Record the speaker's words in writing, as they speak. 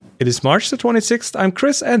It is March the 26th. I'm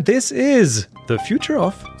Chris, and this is The Future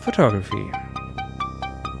of Photography.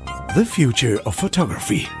 The Future of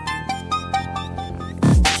Photography.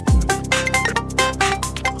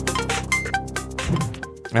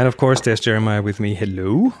 And of course, there's Jeremiah with me.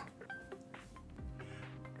 Hello.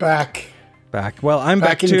 Back. Well, I'm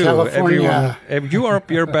back in too. California. Everyone,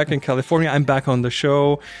 you're back in California. I'm back on the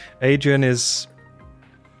show. Adrian is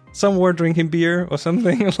somewhere drinking beer or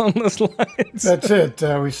something along those lines. That's it.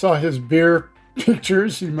 We saw his beer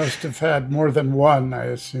pictures. He must have had more than one, I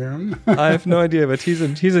assume. I have no idea, but he's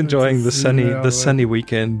enjoying the sunny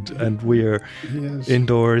weekend, and we're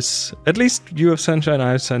indoors. At least you have sunshine,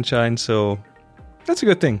 I have sunshine, so that's a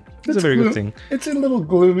good thing. It's a very good thing. It's a little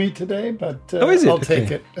gloomy today, but I'll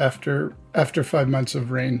take it after 5 months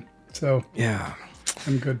of rain. So yeah,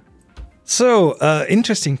 I'm good. So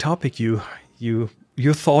interesting topic you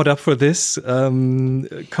thought up for this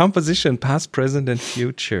composition, past, present, and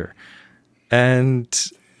future. And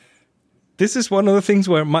this is one of the things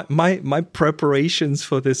where my preparations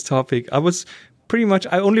for this topic, I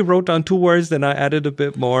only wrote down 2 words, then I added a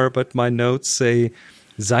bit more, but my notes say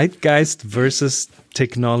zeitgeist versus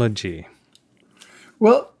technology.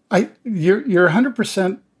 Well, you're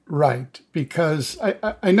 100% right, because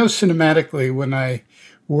I know cinematically when I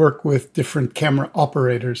work with different camera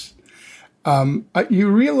operators, you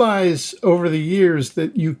realize over the years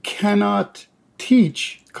that you cannot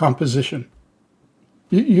teach composition.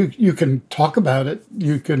 You can talk about it,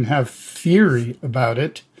 you can have theory about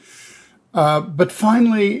it, but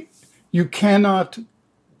finally, you cannot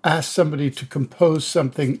ask somebody to compose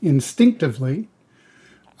something instinctively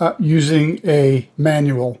using a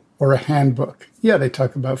manual or a handbook. Yeah, they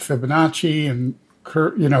talk about Fibonacci and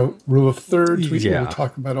rule of thirds. We'll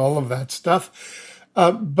talk about all of that stuff.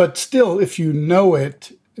 But still, if you know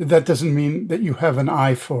it, that doesn't mean that you have an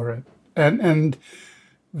eye for it. And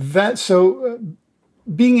that, so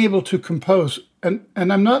being able to compose, and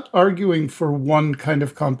I'm not arguing for one kind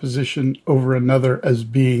of composition over another as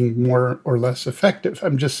being more or less effective.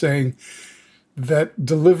 I'm just saying that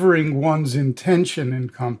delivering one's intention in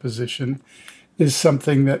composition is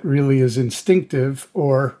something that really is instinctive,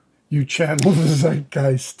 or you channel the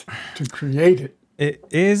zeitgeist to create it. It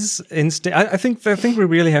is I think we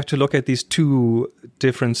really have to look at these 2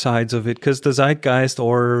 different sides of it, because the zeitgeist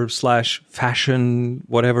or / fashion,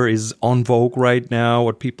 whatever, is on vogue right now,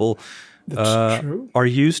 what people are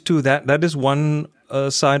used to. That is one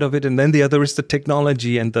side of it, and then the other is the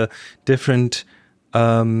technology and the different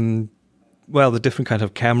the different kind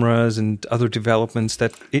of cameras and other developments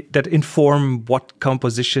that inform what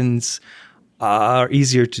compositions are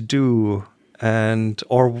easier to do.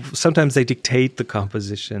 Or sometimes they dictate the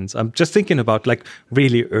compositions. I'm just thinking about like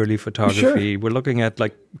really early photography. Sure. We're looking at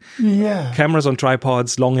like cameras on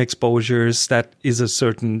tripods, long exposures. That is a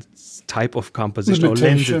certain type of composition or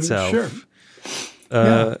lends itself. Sure.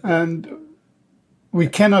 And we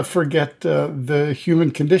cannot forget the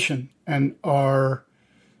human condition and our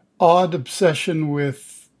odd obsession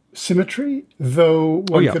with symmetry, though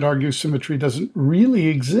one could argue symmetry doesn't really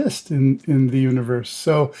exist in the universe.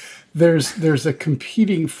 So there's a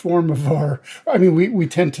competing form of we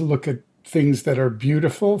tend to look at things that are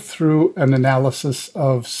beautiful through an analysis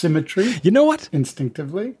of symmetry. You know what?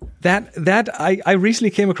 Instinctively. That I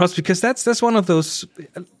recently came across, because that's one of those,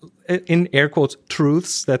 in air quotes,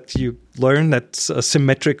 truths that you learn, that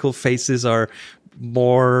symmetrical faces are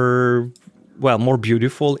more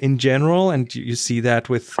beautiful in general, and you see that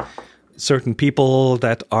with certain people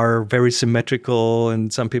that are very symmetrical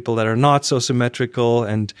and some people that are not so symmetrical.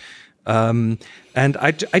 And I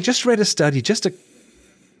just read a study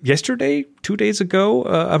yesterday, 2 days ago.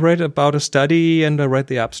 I read about a study, and I read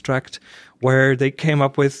the abstract where they came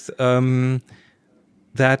up with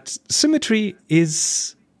that symmetry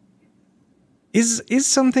is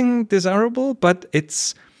something desirable, but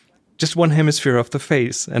it's just one hemisphere of the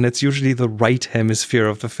face, and it's usually the right hemisphere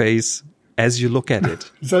of the face as you look at it.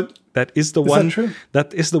 That is the one.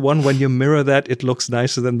 That is the one. When you mirror that, it looks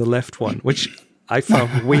nicer than the left one, which I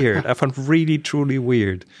found weird. I found really, truly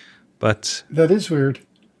weird. But that is weird.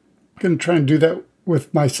 I'm going to try and do that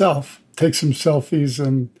with myself. Take some selfies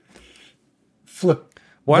and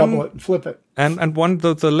double it and flip it. And one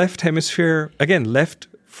the left hemisphere, again, left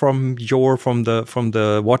from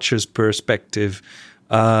the watcher's perspective.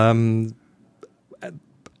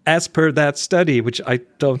 As per that study, which I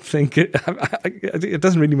don't think it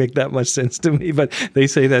doesn't really make that much sense to me, but they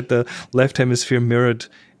say that the left hemisphere mirrored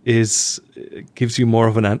gives you more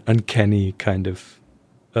of an uncanny kind of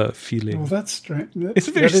feeling. Well, that's strange. It's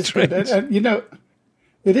very strange. And,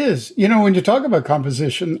 It is. You know, when you talk about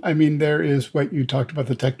composition, I mean, there is what you talked about,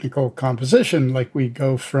 the technical composition, like we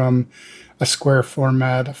go from a square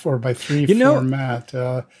format, a 4:3 format.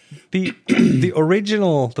 The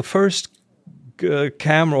original, the first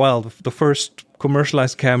camera, well, the first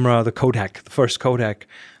commercialized camera, the Kodak, the first Kodak.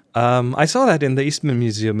 I saw that in the Eastman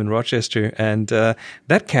Museum in Rochester, and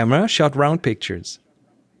that camera shot round pictures.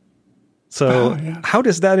 So how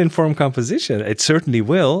does that inform composition? It certainly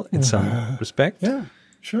will in some respect. Yeah,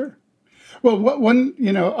 sure. Well,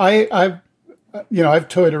 I've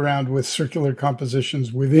toyed around with circular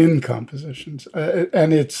compositions within compositions,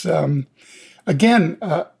 and it's again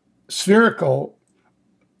spherical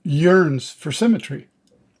yearns for symmetry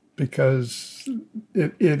because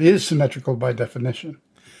it is symmetrical by definition.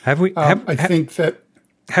 Have we?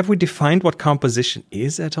 Have we defined what composition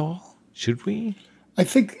is at all? Should we? I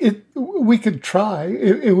think we could try.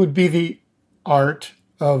 It would be the art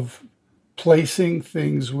of placing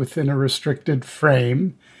things within a restricted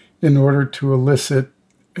frame in order to elicit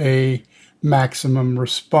a maximum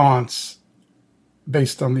response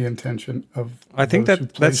based on the intention of I think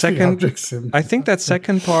that second. I think that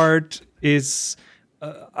second part is.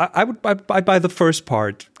 I would buy the first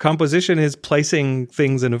part. Composition is placing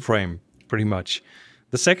things in a frame, pretty much.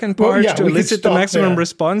 The second part, to elicit the maximum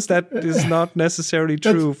response, that is not necessarily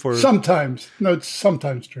true for... Sometimes. No, it's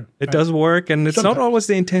sometimes true. It does work, and it's not always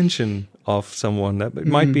the intention of someone. It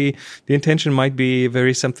might be, the intention might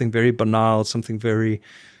be something very banal, something very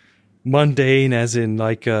mundane, as in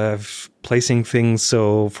like placing things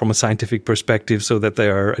so from a scientific perspective so that they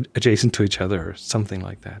are adjacent to each other, or something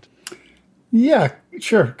like that. Yeah,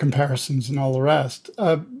 sure. Comparisons and all the rest.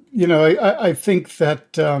 I think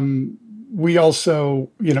that... we also,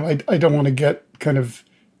 I don't want to get kind of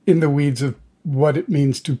in the weeds of what it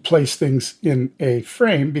means to place things in a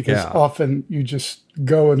frame, because often you just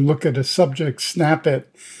go and look at a subject, snap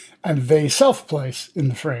it, and they self-place in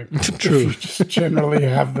the frame. True. You just generally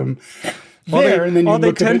have them there, and then you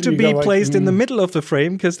they tend to be placed in the middle of the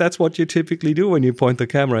frame, because that's what you typically do when you point the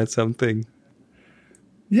camera at something.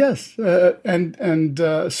 Yes,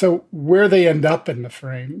 so where they end up in the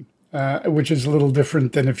frame, which is a little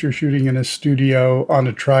different than if you're shooting in a studio on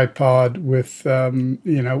a tripod with,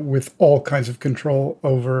 with all kinds of control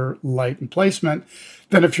over light and placement,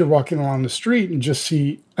 than if you're walking along the street and just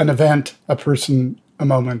see an event, a person, a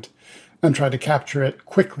moment, and try to capture it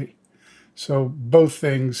quickly. So both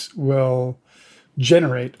things will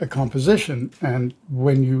generate a composition, and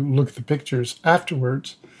when you look at the pictures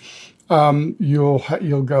afterwards,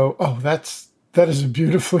 you'll go, oh, that is a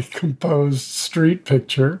beautifully composed street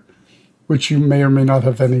picture, which you may or may not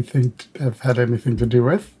have had anything to do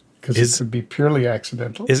with, because it could be purely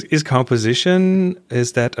accidental. Is composition,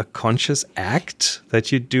 is that a conscious act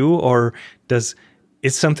that you do, or is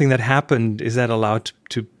something that happened, is that allowed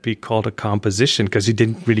to be called a composition because you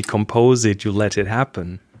didn't really compose it, you let it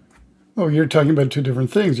happen? Oh, you're talking about two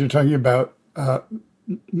different things. You're talking about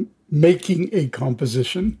making a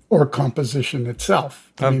composition or composition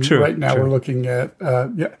itself. True, right now we're looking at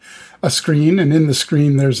a screen, and in the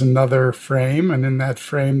screen there's another frame, and in that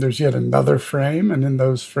frame there's yet another frame, and in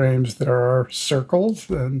those frames there are circles.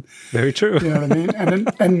 And very true. You know what I mean?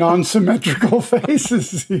 And non-symmetrical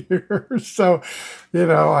faces here. So,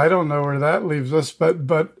 I don't know where that leaves us, but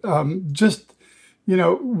just...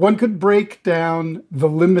 one could break down the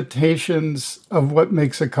limitations of what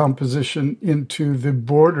makes a composition into the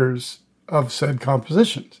borders of said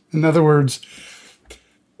compositions. In other words,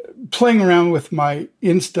 playing around with my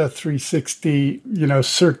Insta360,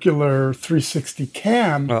 circular 360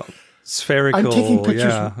 cam. Well, spherical. I'm taking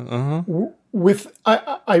pictures with,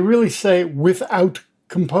 I really say, without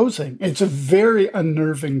composing. It's a very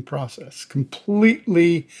unnerving process,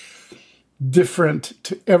 completely different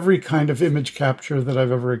to every kind of image capture that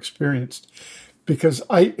I've ever experienced, because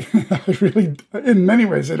I really, in many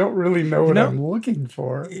ways, I don't really know what I'm looking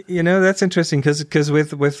for. That's interesting, because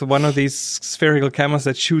with one of these spherical cameras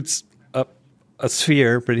that shoots a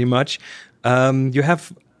sphere, pretty much, you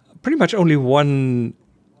have pretty much only one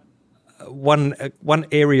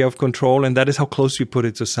area of control, and that is how close you put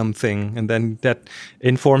it to something, and then that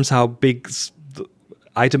informs how big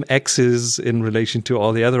item X is in relation to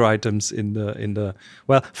all the other items in the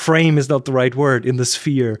frame is not the right word, in the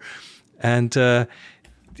sphere. And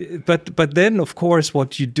but then, of course,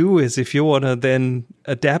 what you do is, if you want to then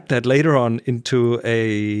adapt that later on into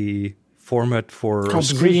a format for a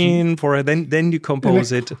screen, then you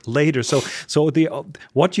compose it later. So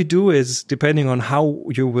what you do is, depending on how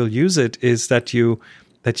you will use it, is that you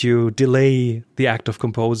delay the act of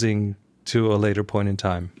composing to a later point in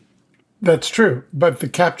time. That's true, but the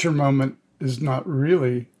capture moment is not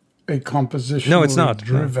really a compositionally No, it's not.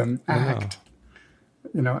 driven No. act.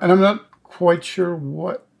 You know, and I'm not quite sure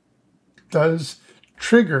what does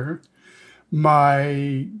trigger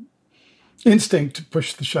my instinct to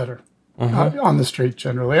push the shutter on the street.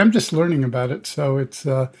 Generally, I'm just learning about it, so it's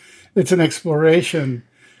an exploration.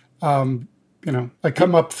 You know, I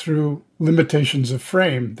come up through limitations of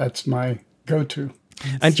frame. That's my go-to.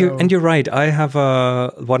 And you're right. I have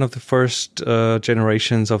one of the first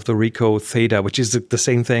generations of the Ricoh Theta, which is the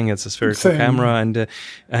same thing. It's a spherical camera, and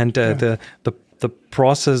the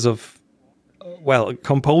process of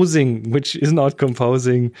composing, which is not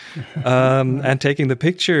composing, and taking the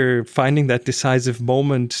picture, finding that decisive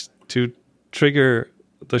moment to trigger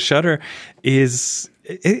the shutter is.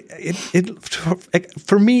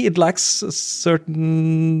 For me, it lacks a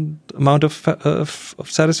certain amount of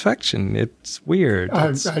satisfaction. It's weird. I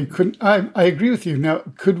agree with you. Now,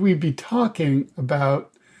 could we be talking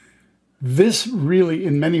about this really,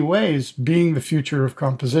 in many ways, being the future of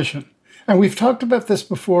composition? And we've talked about this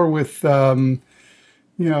before with, cameras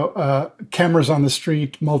on the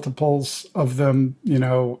street, multiples of them.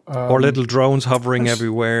 Or little drones hovering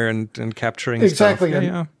everywhere and capturing exactly. stuff.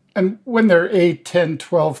 Yeah. And when they're 8, 10,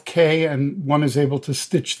 12K, and one is able to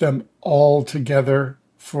stitch them all together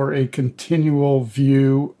for a continual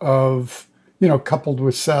view of, coupled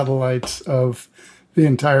with satellites of the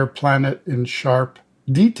entire planet in sharp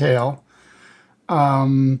detail,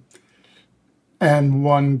 and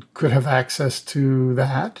one could have access to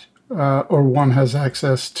that, or one has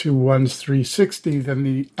access to one's 360, then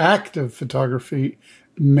the act of photography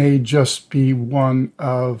may just be one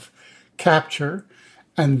of capture.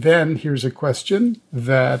 And then here's a question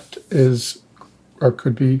that is, or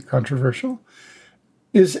could be controversial.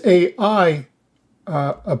 Is AI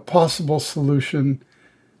a possible solution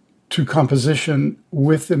to composition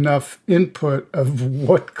with enough input of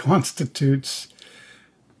what constitutes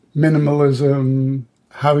minimalism,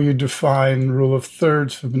 how you define rule of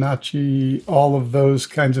thirds, Fibonacci, all of those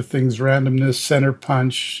kinds of things, randomness, center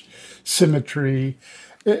punch, symmetry?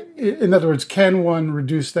 In other words, can one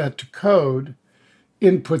reduce that to code,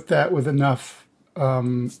 input that with enough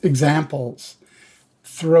examples,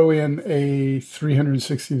 throw in a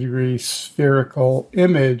 360-degree spherical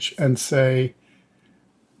image and say,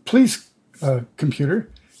 please, computer,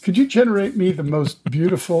 could you generate me the most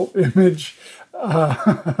beautiful image,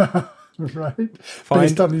 right,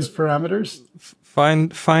 based on these parameters?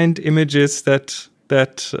 Find images that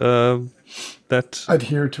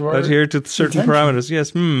adhere to certain parameters. Yes.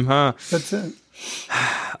 That's it.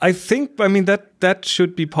 I think, that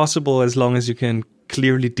should be possible as long as you can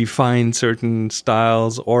clearly define certain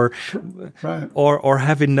styles or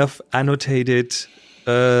have enough annotated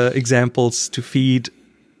examples to feed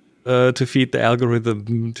the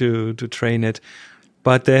algorithm to train it.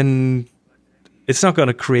 But then it's not going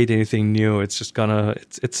to create anything new. It's just gonna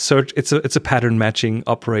it's a pattern matching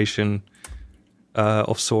operation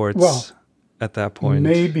of sorts. Well, at that point,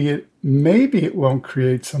 maybe it won't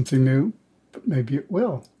create something new. But maybe it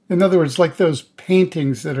will. In other words, like those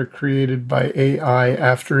paintings that are created by AI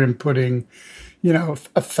after inputting,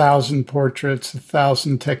 1,000 portraits,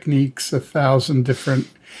 1,000 techniques, 1,000 different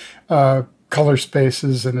color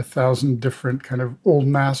spaces, and 1,000 different kind of old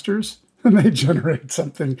masters, and they generate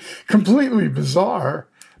something completely bizarre,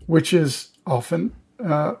 which is often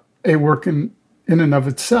a work in and of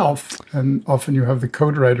itself, and often you have the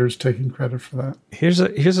code writers taking credit for that. Here's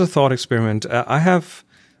a thought experiment.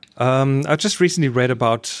 I just recently read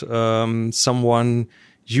about someone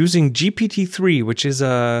using GPT-3, which is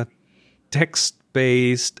a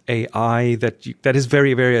text-based AI that is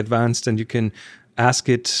very, very advanced, and you can ask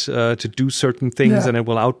it to do certain things, and it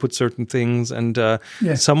will output certain things. And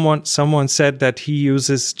someone said that he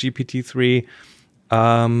uses GPT-3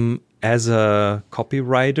 as a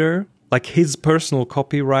copywriter, like his personal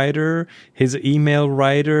copywriter, his email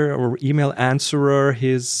writer or email answerer,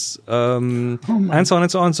 his and so on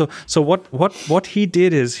and so on. So what he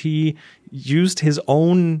did is he used his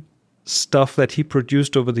own stuff that he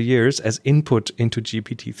produced over the years as input into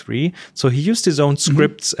GPT-3. So he used his own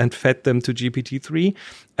scripts and fed them to GPT-3,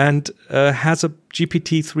 and has a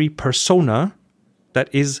GPT-3 persona that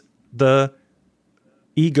is the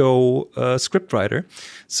ego scriptwriter.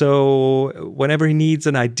 So whenever he needs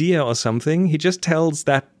an idea or something, he just tells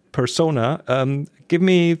that persona, give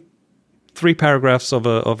me 3 paragraphs of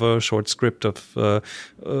a short script of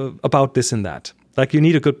about this and that. Like, you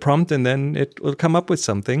need a good prompt, and then it will come up with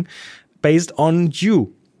something based on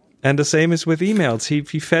you. And the same is with emails.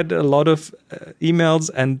 He fed a lot of emails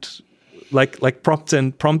and like prompts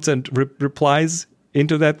and replies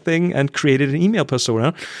into that thing and created an email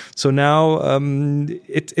persona. So now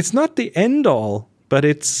it's not the end all, but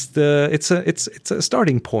it's a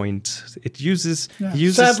starting point. It uses Sadly,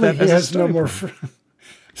 that he as a has no starting more. point.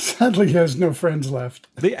 Sadly, he has no friends left.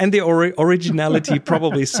 The originality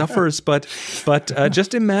probably suffers, but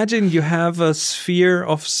just imagine you have a sphere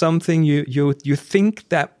of something. You think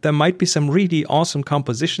that there might be some really awesome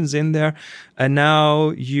compositions in there, and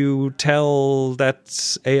now you tell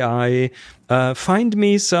that AI, find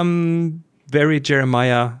me some very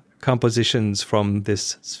Jeremiah compositions from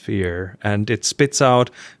this sphere, and it spits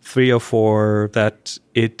out 3 or 4 that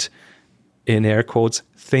it, in air quotes,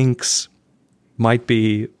 thinks might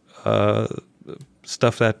be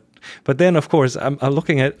stuff that. But then, of course, I'm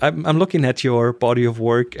looking at your body of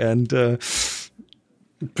work, and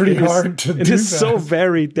pretty hard to do that. It is so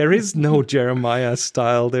varied. There is no Jeremiah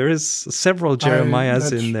style. There is several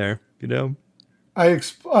Jeremiahs in there. You know, I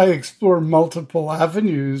explore multiple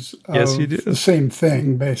avenues of yes, you do. the same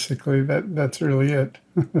thing. Basically, that's really it.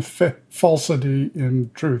 Falsity in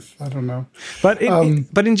truth. I don't know. But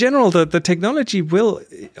in general, the technology will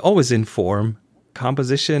always inform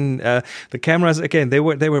composition. The cameras, again, they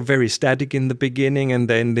were very static in the beginning, and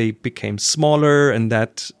then they became smaller, and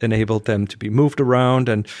that enabled them to be moved around,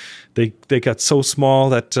 and they got so small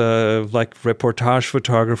that like reportage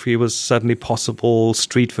photography was suddenly possible,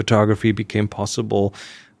 street photography became possible,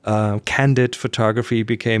 candid photography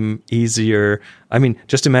became easier. I mean,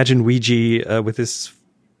 just imagine Ouija with this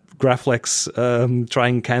Graflex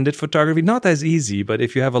trying candid photography. Not as easy, but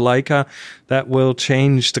if you have a Leica, that will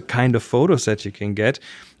change the kind of photos that you can get.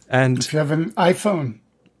 And if you have an iPhone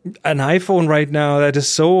right now that is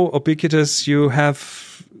so ubiquitous, you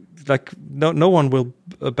have like no one will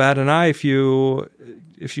bat an eye if you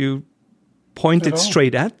point it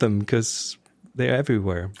straight at them, because they're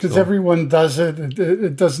everywhere. Because everyone does it.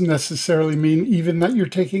 It doesn't necessarily mean even that you're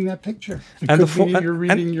taking that picture. It could be you're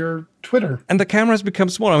reading your Twitter. And the cameras become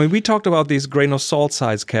smaller. I mean, we talked about these grain of salt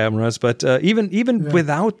size cameras, but even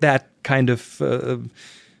without that kind of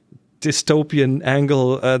dystopian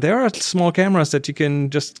angle, there are small cameras that you can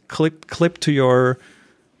just clip to your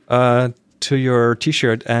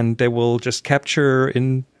T-shirt, and they will just capture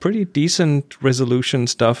in pretty decent resolution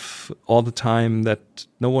stuff all the time that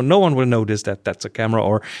no one will notice that that's a camera,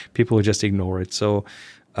 or people will just ignore it. So,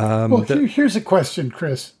 here's a question,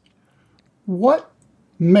 Chris. What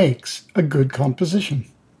makes a good composition?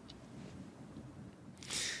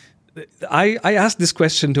 I ask this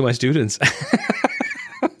question to my students.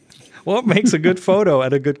 What makes a good photo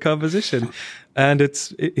and a good composition? And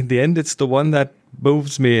it's in the end, it's the one that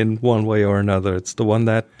moves me in one way or another. It's the one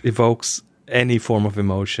that evokes any form of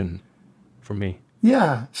emotion for me.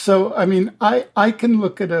 Yeah. So, I mean, I can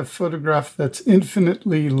look at a photograph that's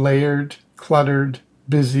infinitely layered, cluttered,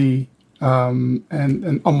 busy,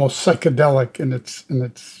 and almost psychedelic in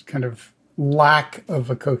its kind of lack of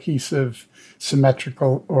a cohesive,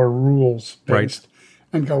 symmetrical or rules based,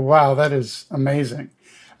 and go, wow, that is amazing.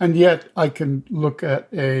 And yet I can look at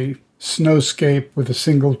a snowscape with a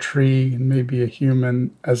single tree and maybe a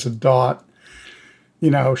human as a dot,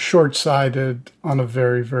 short-sighted on a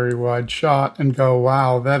very, very wide shot, and go,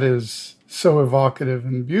 wow, that is so evocative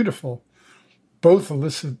and beautiful. Both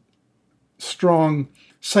elicit strong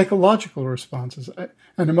psychological responses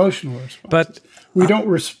and emotional responses. But we don't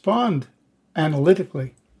respond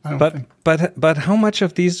analytically. I don't think. But how much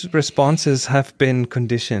of these responses have been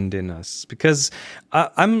conditioned in us? Because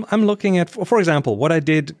I'm looking at, for example, what I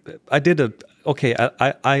did. I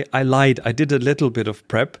lied. I did a little bit of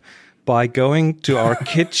prep by going to our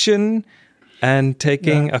kitchen and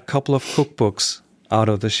taking a couple of cookbooks out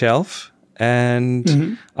of the shelf,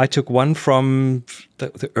 and I took one from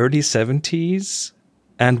the early 70s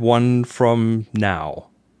and one from now,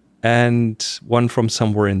 and one from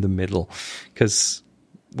somewhere in the middle, because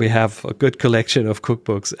we have a good collection of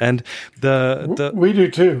cookbooks, and we do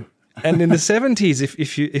too. And in the 70s,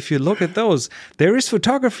 if you look at those, there is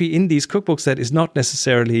photography in these cookbooks that is not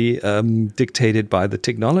necessarily dictated by the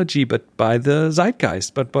technology, but by the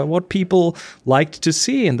zeitgeist, but by what people liked to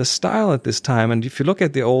see in the style at this time. And if you look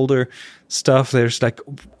at the older stuff, there's like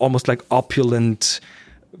almost like opulent,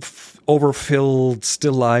 overfilled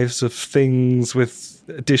still lives of things with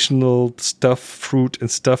additional stuff, fruit and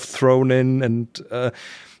stuff thrown in,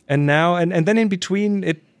 and now and then in between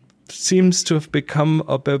it seems to have become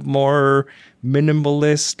a bit more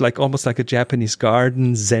minimalist, like almost like a Japanese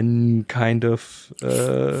garden, Zen kind of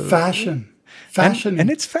fashion, and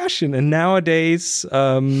it's fashion. And nowadays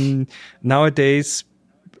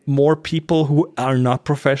more people who are not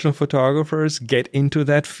professional photographers get into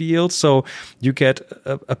that field, so you get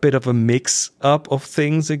a bit of a mix up of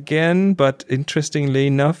things again. But interestingly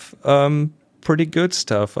enough, pretty good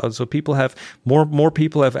stuff. So people have more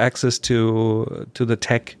people have access to the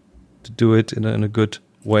tech to do it in a good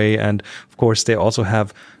way, and of course they also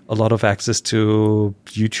have a lot of access to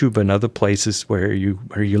YouTube and other places where you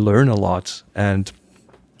learn a lot, and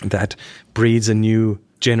that breeds a new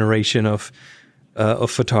generation of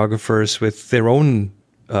photographers with their own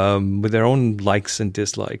likes and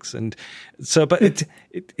dislikes, and so. But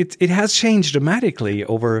it has changed dramatically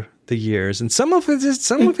over the years, and some of it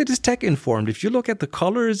is tech informed. If you look at the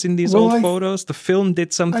colors in these old photos, the film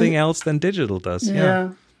did something else than digital does.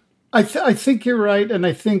 Yeah. I think you're right, and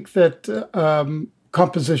I think that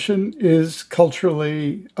composition is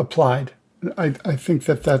culturally applied. I think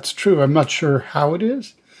that that's true. I'm not sure how it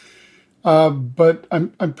is, but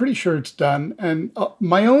I'm pretty sure it's done. And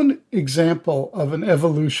my own example of an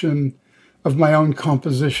evolution of my own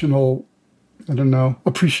compositional,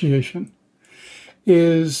 appreciation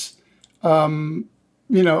is, I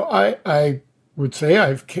would say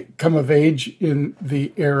I've come of age in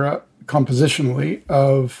the era compositionally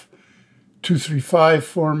of 235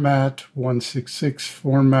 format, 166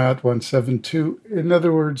 format, 172. In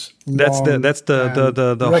other words, that's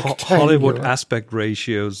the Hollywood aspect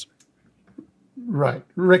ratios. Right,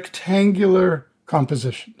 rectangular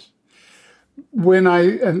compositions. When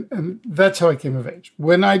and that's how I came of age.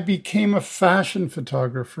 When I became a fashion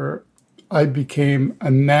photographer, I became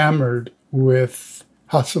enamored with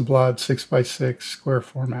Hasselblad 6x6 square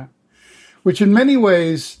format, which in many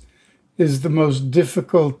ways is the most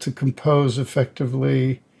difficult to compose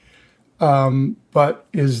effectively, but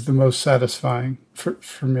is the most satisfying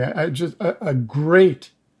for me. A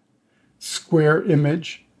great square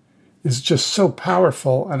image is just so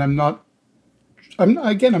powerful, and I'm not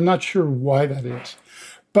sure why that is.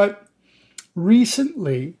 But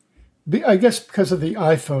recently, I guess because of the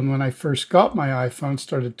iPhone, when I first got my iPhone,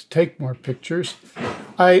 started to take more pictures,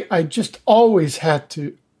 I just always had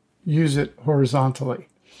to use it horizontally.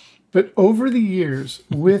 But over the years,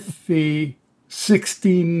 with the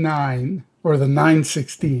 16:9 or the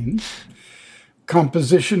 9:16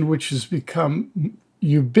 composition, which has become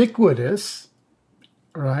ubiquitous,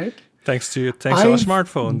 right? Thanks to our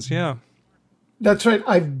smartphones, yeah. That's right.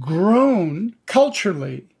 I've grown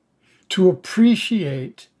culturally to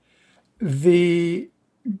appreciate the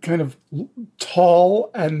kind of tall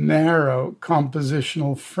and narrow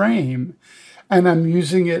compositional frame, and I'm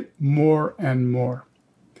using it more and more.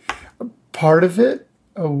 Part of it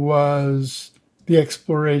was the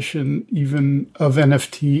exploration even of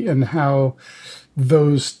NFT and how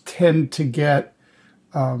those tend to get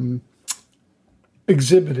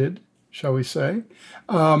exhibited, shall we say,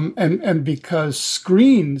 and because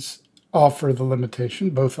screens offer the limitation,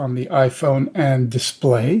 both on the iPhone and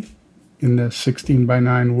display in the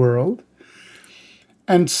 16:9 world.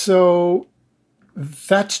 And so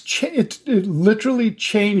it literally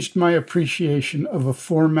changed my appreciation of a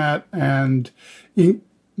format, and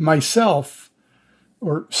myself,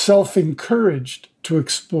 or self-encouraged to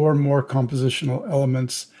explore more compositional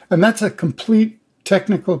elements. And that's a complete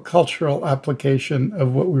technical cultural application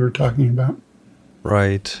of what we were talking about.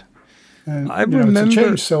 Right. And, I remember. It's a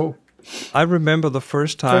change, so I remember the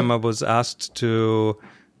first time I was asked to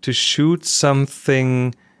shoot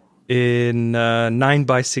something in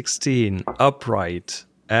 9x16 upright,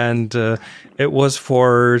 and it was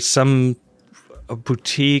for a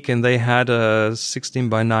boutique, and they had a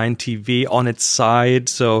 16:9 TV on its side,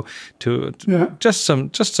 so just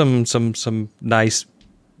some nice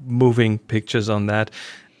moving pictures on that,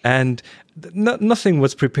 and nothing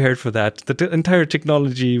was prepared for that. The entire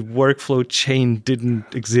technology workflow chain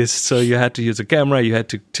didn't exist, so you had to use a camera, you had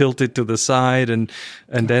to tilt it to the side, and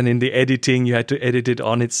then in the editing you had to edit it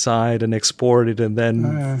on its side and export it and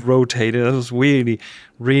then rotate it. It was really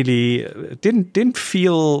didn't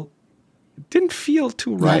feel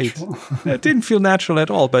too right. It didn't feel natural at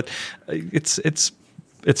all, but it's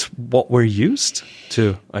what we're used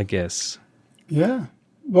to, I guess. Yeah.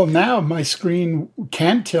 Well, now my screen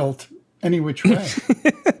can tilt any which way.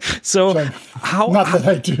 So not that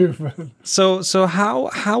I do. But. So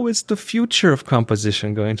how is the future of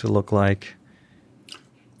composition going to look like?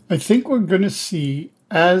 I think we're going to see,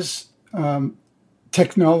 as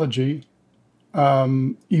technology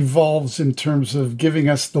evolves in terms of giving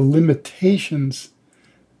us the limitations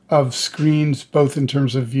of screens, both in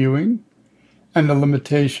terms of viewing and the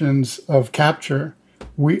limitations of capture,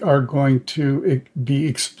 we are going to be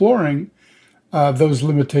exploring those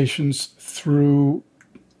limitations through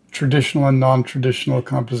traditional and non-traditional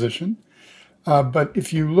composition. But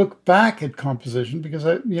if you look back at composition, because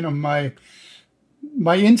my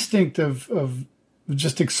instinct of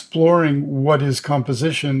just exploring what is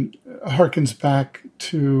composition harkens back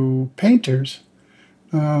to painters,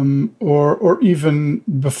 or even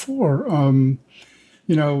before,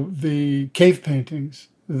 the cave paintings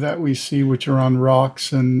that we see, which are on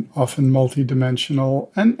rocks and often multidimensional,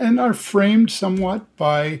 and are framed somewhat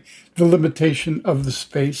by the limitation of the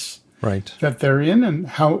space Right. that they're in, and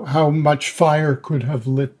how much fire could have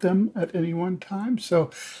lit them at any one time. So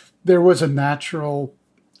there was a natural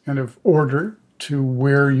kind of order to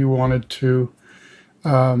where you wanted to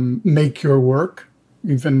make your work,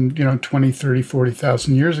 even 20, 30,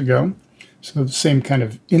 40,000 years ago. So the same kind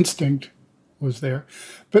of instinct was there.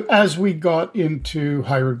 But as we got into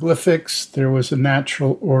hieroglyphics, there was a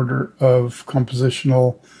natural order of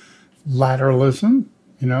compositional lateralism,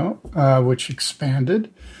 which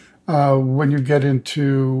expanded. When you get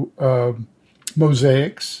into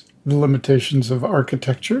mosaics, the limitations of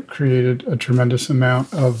architecture created a tremendous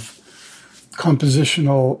amount of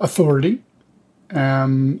compositional authority,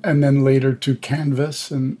 and then later to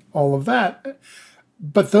canvas and all of that.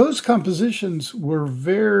 But those compositions were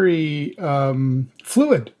very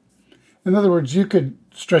fluid. In other words, you could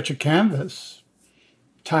stretch a canvas,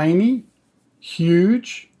 tiny,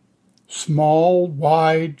 huge, small,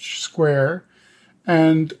 wide, square,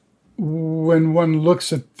 and when one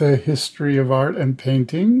looks at the history of art and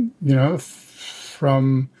painting,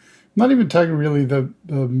 from not even talking really the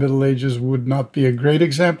Middle Ages would not be a great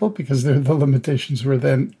example because the limitations were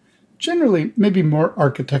then generally maybe more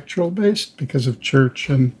architectural based because of church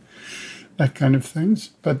and that kind of things.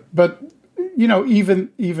 But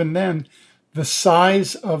even then, the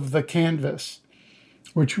size of the canvas,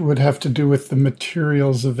 which would have to do with the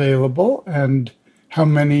materials available and how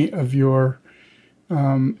many of your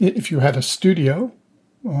if you had a studio,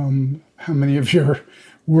 how many of your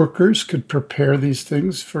workers could prepare these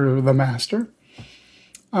things for the master.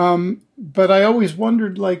 But I always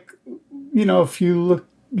wondered, if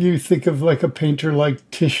you think of like a painter like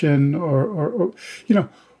Titian or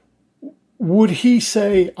would he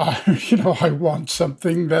say, I want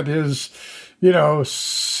something that is,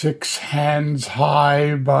 6 hands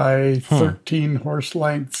high by 13 horse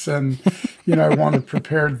lengths, and, I want it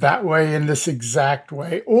prepared that way in this exact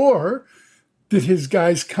way? Or did his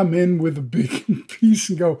guys come in with a big piece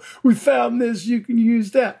and go, we found this, you can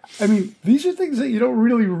use that? I mean, these are things that you don't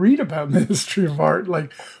really read about in the history of art,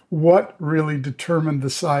 like what really determined the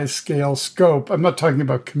size, scale, scope. I'm not talking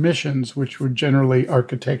about commissions, which were generally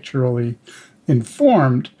architecturally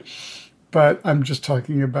informed, but I'm just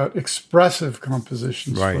talking about expressive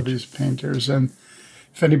compositions for these painters. And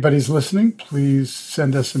if anybody's listening, please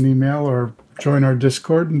send us an email or join our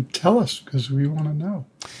Discord and tell us, because we want to know.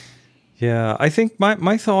 Yeah, I think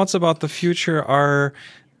my thoughts about the future are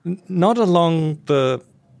not along the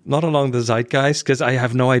zeitgeist, because I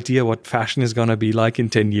have no idea what fashion is going to be like in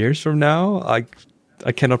 10 years from now.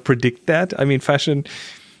 I cannot predict that. I mean, fashion,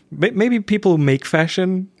 maybe people who make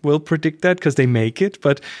fashion will predict that because they make it,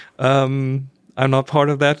 but I'm not part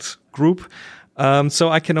of that group. So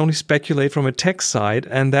I can only speculate from a tech side,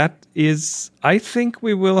 and that is, I think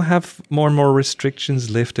we will have more and more restrictions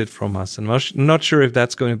lifted from us. And I'm not sure if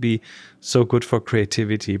that's going to be so good for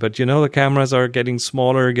creativity. But the cameras are getting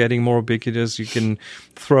smaller, getting more ubiquitous. You can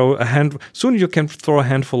soon you can throw a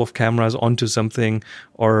handful of cameras onto something,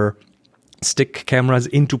 or stick cameras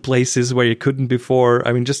into places where you couldn't before.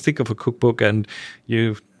 I mean, just think of a cookbook, and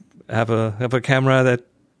you have a camera that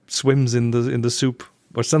swims in the soup,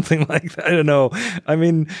 or something like that. I don't know. I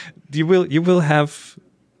mean, you will have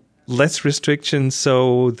less restrictions,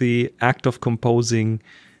 so the act of composing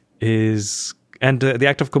the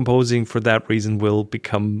act of composing for that reason will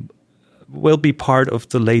be part of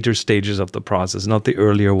the later stages of the process, not the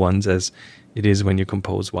earlier ones as it is when you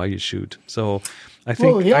compose while you shoot. So I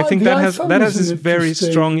think that has its very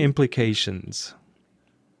strong implications.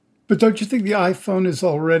 But don't you think the iPhone is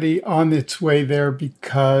already on its way there,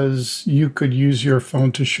 because you could use your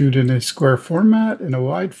phone to shoot in a square format, in a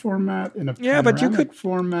wide format, in a panoramic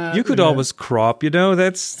format? You could always crop.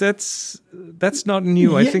 That's not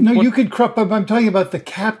new. I think you could crop up. I'm talking about the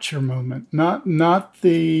capture moment, not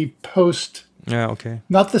the post. Yeah, okay.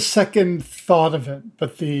 Not the second thought of it,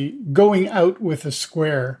 but the going out with a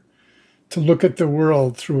square to look at the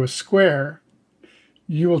world through a square.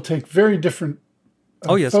 You will take very different.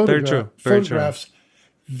 Very true. Photographs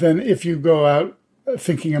than if you go out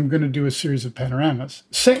thinking I'm going to do a series of panoramas.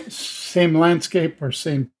 Same landscape or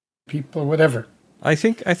same people or whatever. I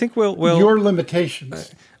think we'll your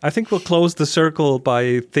limitations. I think we'll close the circle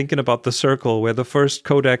by thinking about the circle, where the first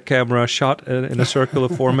Kodak camera shot in a circular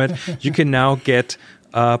format. You can now get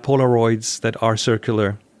Polaroids that are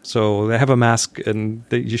circular. So they have a mask and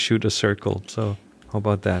you shoot a circle. So how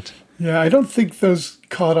about that? Yeah, I don't think those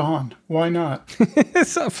caught on. Why not? I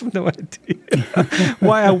have no idea.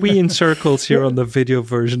 Why are we in circles here on the video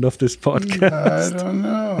version of this podcast? I don't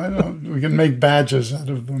know. We can make badges out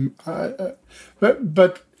of them.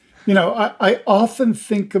 But I often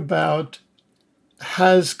think about,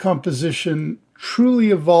 has composition truly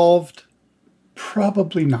evolved?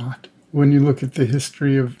 Probably not. When you look at the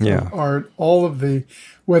history of art, all of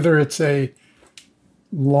whether it's a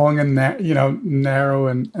long and narrow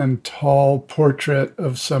and tall portrait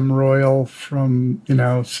of some royal from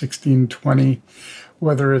 1620,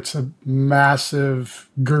 whether it's a massive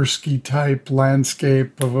Gursky type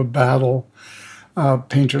landscape of a battle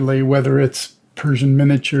painterly, whether it's Persian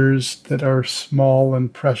miniatures that are small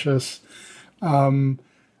and precious, and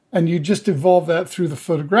you just evolve that through the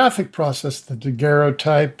photographic process, the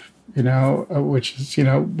daguerreotype, which is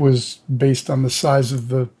was based on the size of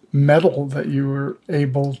the metal that you were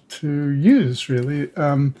able to use, really.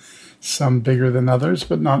 Some bigger than others,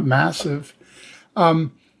 but not massive.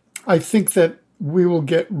 I think that we will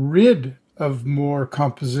get rid of more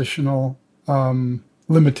compositional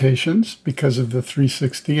limitations because of the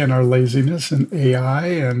 360 and our laziness and AI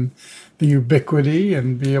and the ubiquity,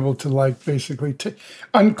 and be able to basically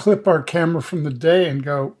unclip our camera from the day and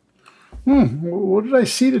go, what did I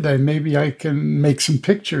see today? Maybe I can make some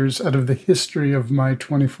pictures out of the history of my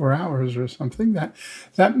 24 hours or something.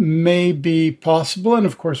 That may be possible. And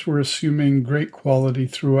of course, we're assuming great quality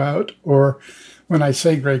throughout. Or when I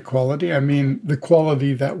say great quality, I mean the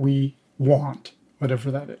quality that we want,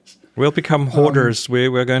 whatever that is. We'll become hoarders.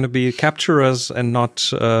 We're going to be capturers and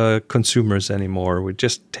not consumers anymore. We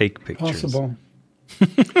just take pictures. Possible.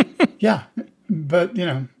 Yeah. But,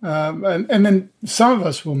 and then some of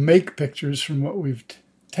us will make pictures from what we've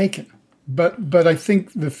taken. But I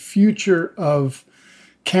think the future of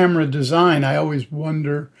camera design, I always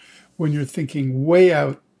wonder when you're thinking way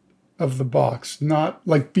out of the box, not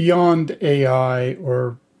like beyond AI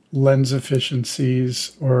or lens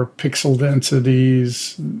efficiencies or pixel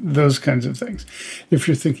densities, those kinds of things. If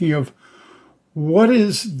you're thinking of what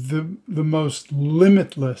is the most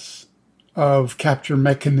limitless of capture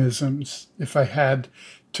mechanisms, if I had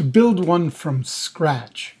to build one from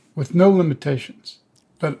scratch with no limitations,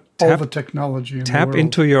 but all the technology in the world. Tap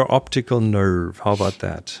into your optical nerve. How about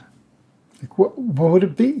that? What would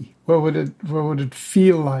it be? What would it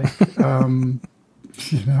feel like?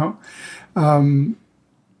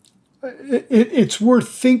 It's worth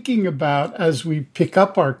thinking about as we pick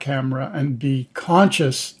up our camera and be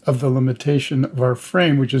conscious of the limitation of our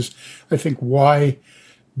frame, which is, I think, why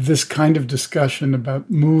this kind of discussion about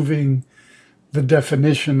moving the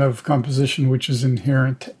definition of composition, which is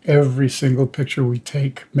inherent to every single picture we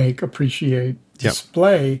take, make, appreciate,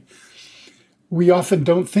 display, we often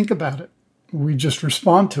don't think about it. We just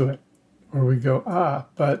respond to it, or we go,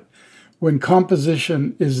 but when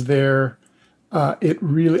composition is there, I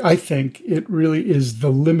think it really is the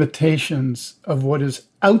limitations of what is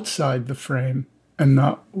outside the frame and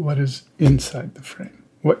not what is inside the frame.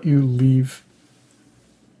 What you leave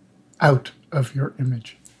out of your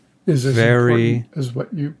image is as important as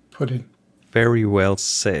what you put in. Very well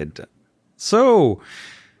said. So,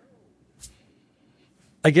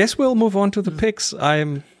 I guess we'll move on to the picks. I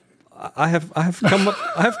have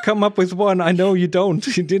come up with one. I know you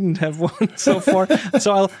don't. You didn't have one so far.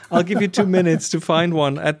 So I'll give you 2 minutes to find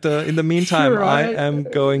one. In the meantime, sure, I am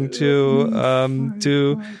going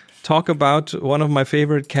to talk about one of my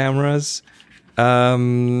favorite cameras.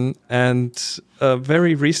 And a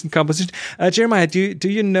very recent composition. Jeremiah, do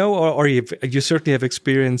you know, or you certainly have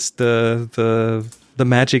experienced the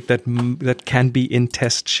magic that can be in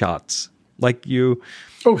test shots, like you.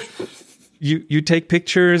 Oh. You take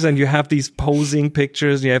pictures and you have these posing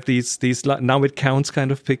pictures. You have these now it counts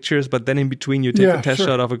kind of pictures, but then in between you take a test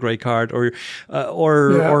shot of a gray card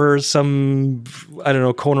or some, I don't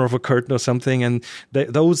know, corner of a curtain or something, and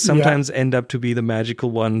those sometimes end up to be the magical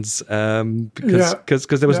ones because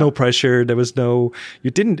there was no pressure, you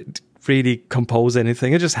didn't really compose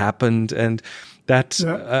anything. It just happened, and that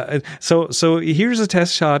so here's a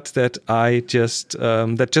test shot that I just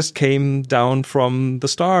came down from the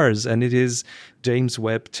stars, and it is James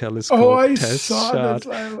Webb Telescope test shot.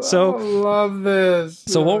 I love this.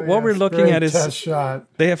 So what we're looking at is test shot.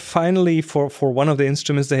 They have finally for one of the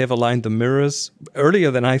instruments they have aligned the mirrors earlier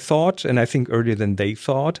than I thought, and I think earlier than they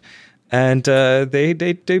thought. And they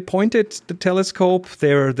pointed the telescope.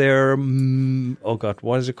 Their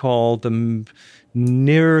what is it called? The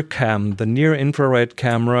NIRCam, the near infrared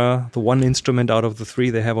camera, the one instrument out of the 3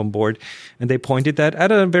 they have on board, and they pointed that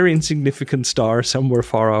at a very insignificant star somewhere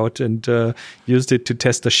far out and used it to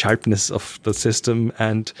test the sharpness of the system.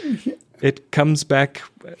 And it comes back.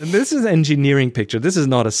 This is an engineering picture. This is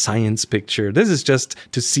not a science picture. This is just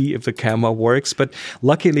to see if the camera works. But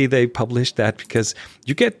luckily they published that because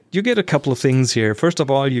you get a couple of things here. First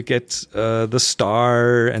of all, you get the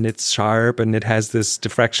star, and it's sharp, and it has this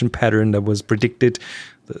diffraction pattern that was predicted.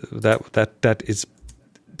 That is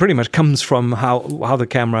pretty much comes from how the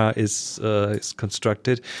camera is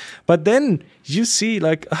constructed. But then you see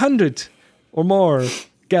like 100 or more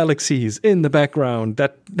galaxies in the background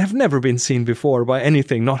that have never been seen before by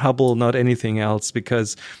anything, not Hubble, not anything else,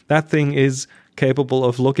 because that thing is capable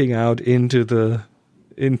of looking out into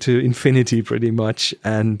infinity pretty much,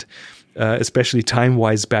 and especially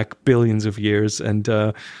time-wise back billions of years. And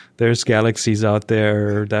there's galaxies out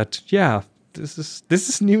there that, this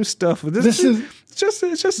is new stuff. It's just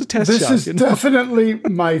a test shot. This is definitely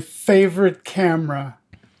my favorite camera.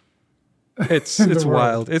 It's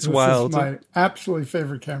wild. It's wild. This is my absolutely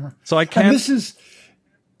favorite camera. So I can't. And this is.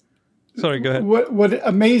 Sorry, go ahead.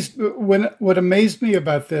 What amazed me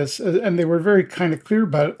about this, and they were very kind of clear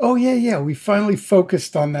about it. Oh yeah, we finally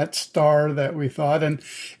focused on that star that we thought, and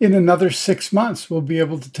in another 6 months we'll be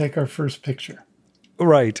able to take our first picture.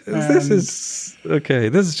 Right. This is okay.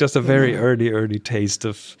 This is just a very early taste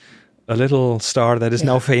of a little star that is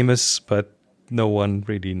now famous, but no one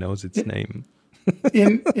really knows its name.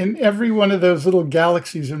 in every one of those little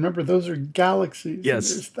galaxies, remember those are galaxies.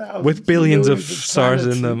 Yes, with billions of stars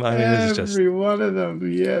in them. I mean, it's just every one of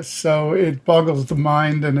them. Yes, so it boggles the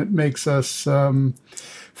mind, and it makes us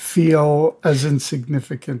feel as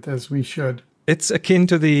insignificant as we should. It's akin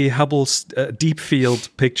to the Hubble's deep field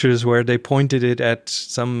pictures, where they pointed it at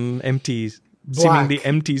some seemingly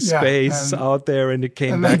empty space out there, and it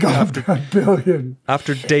came back after a billion.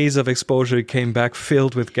 After days of exposure, it came back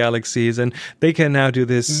filled with galaxies, and they can now do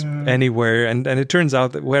this anywhere. And it turns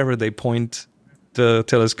out that wherever they point the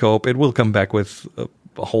telescope, it will come back with a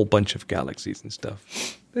whole bunch of galaxies and stuff.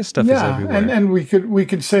 This stuff is everywhere. and we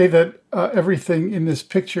could say that everything in this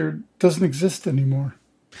picture doesn't exist anymore.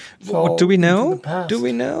 Do we know? Do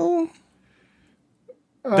we know?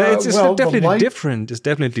 It's definitely different. It's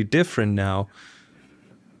definitely different now.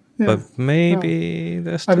 Yeah. But maybe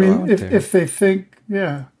they're still out there. If they think,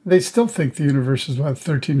 they still think the universe is about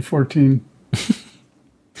 13, 14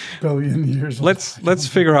 billion years old. Let's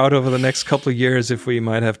figure out over the next couple of years if we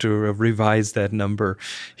might have to revise that number.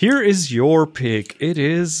 Here is your pick. It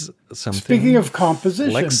is something. Speaking of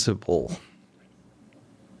composition, flexible.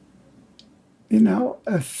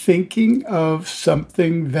 Thinking of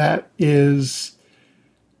something that is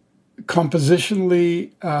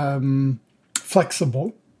compositionally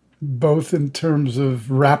flexible, both in terms of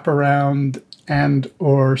wraparound and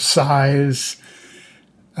or size.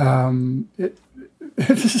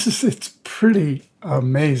 It's pretty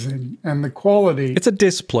amazing, and the quality. It's a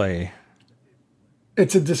display.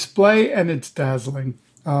 It's a display, and it's dazzling.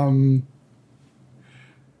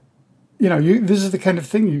 This is the kind of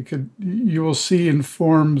thing you will see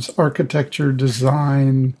informs architecture,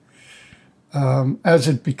 design. As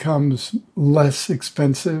it becomes less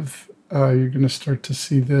expensive, you're going to start to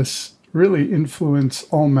see this really influence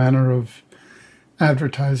all manner of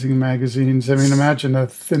advertising magazines. I mean, imagine a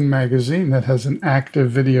thin magazine that has an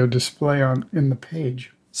active video display in the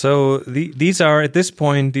page. So these are, at this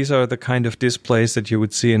point, these are the kind of displays that you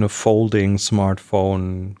would see in a folding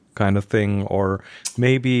smartphone kind of thing, or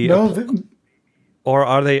maybe or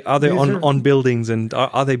are they on buildings, and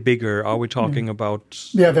are they bigger? Are we talking about?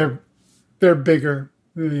 Yeah, they're bigger.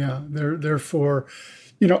 Yeah, they're for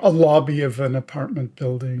a lobby of an apartment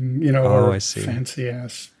building, or I see. Fancy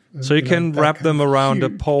ass. So you can wrap them around a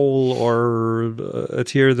pole, or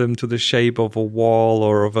adhere them to the shape of a wall,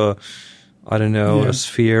 or of a a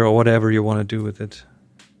sphere, or whatever you want to do with it.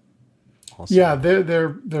 Awesome. Yeah,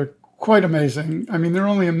 they're quite amazing. I mean, they're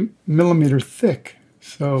only a millimeter thick,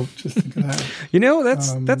 so just think of that.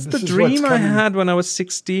 That's the dream I had when I was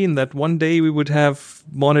 16. That one day we would have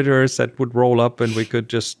monitors that would roll up, and we could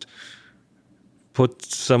just put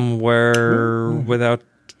somewhere without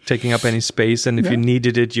taking up any space. And if you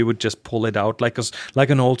needed it, you would just pull it out like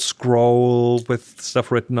an old scroll with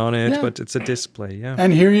stuff written on it. Yeah. But it's a display. Yeah.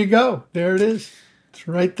 And here you go. There it is. It's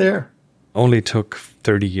right there. Only took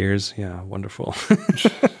 30 years. Yeah, wonderful.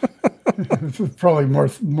 Probably more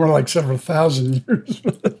like several thousand years.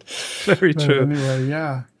 Very true. Anyway,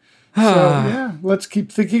 yeah. So, let's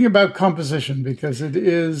keep thinking about composition, because it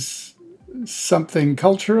is something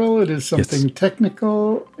cultural, it is something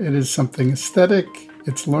technical, it is something aesthetic,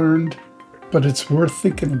 it's learned, but it's worth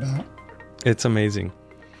thinking about. It's amazing.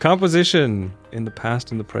 composition in the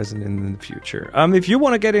past, in the present, and in the future. If you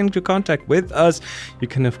want to get into contact with us, you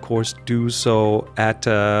can of course do so at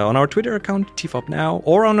on our Twitter account, TFOP Now,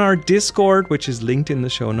 or on our Discord, which is linked in the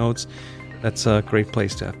show notes. That's a great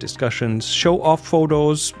place to have discussions, show off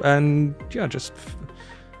photos, and yeah, just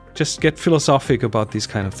get philosophic about these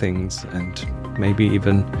kind of things, and maybe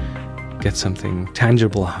even get something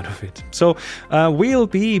tangible out of it. So we'll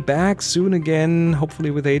be back soon again,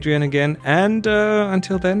 hopefully with Adrian again. And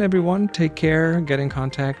until then, everyone, take care, get in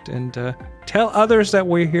contact, and tell others that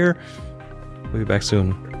we're here. We'll be back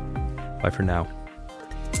soon. Bye for now.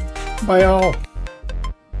 Bye all.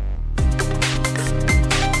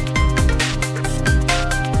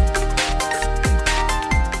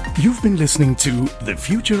 You've been listening to The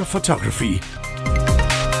Future of Photography.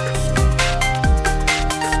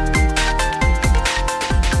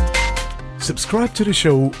 Subscribe to the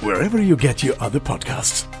show wherever you get your other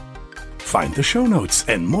podcasts. Find the show notes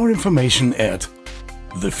and more information at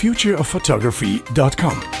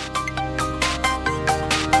thefutureofphotography.com.